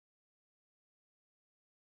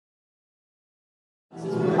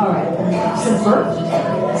All right. Since birth?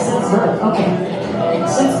 Since birth. Okay.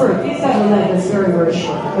 Since birth. He's got a leg that's very, very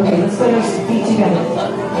short. Okay, let's go to his feet together.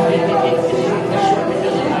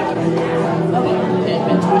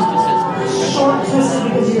 Short, twisted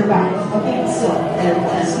because of your back. Okay, still.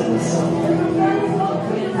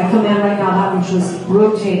 I command right now that which was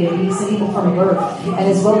rotated, he said even from birth, and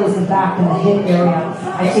as well as the back and the hip area.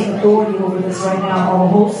 I take authority over this right now, on the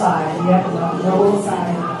whole side. Yep, the whole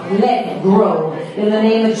side. Let it grow in the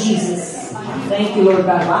name of Jesus. Thank you, Lord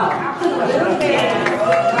God. Wow.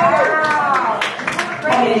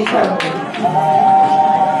 Incredible.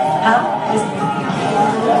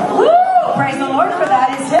 Woo! Praise the Lord for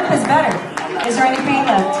that. His hip is better. Is there any pain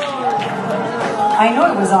left? I know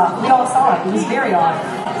it was off. We all saw it. It was very off.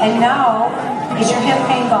 And now, is your hip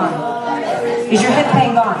pain gone? Is your hip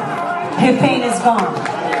pain gone? Hip pain is gone.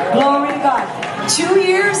 Glory to God. 2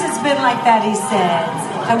 years it's been like that, he says.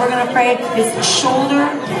 And we're going to pray his shoulder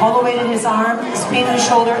all the way to his arm. His pain in the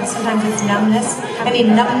shoulder, and sometimes it's numbness. Any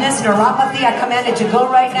numbness, neuropathy, I command it to go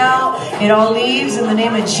right now. It all leaves in the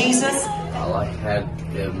name of Jesus. I had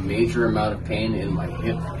a major amount of pain in my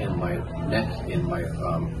hip, in my neck, in my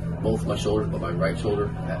both my shoulders, but my right shoulder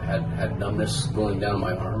had numbness going down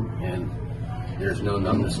my arm, and there's no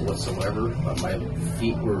numbness whatsoever. My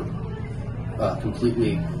feet were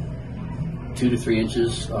completely 2 to 3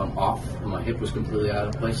 inches off, and my hip was completely out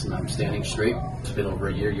of place, and I'm standing straight. It's been over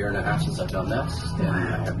a year and a half since I've done that, and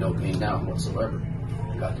I have no pain now whatsoever.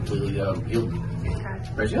 God completely healed me.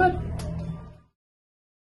 Praise God.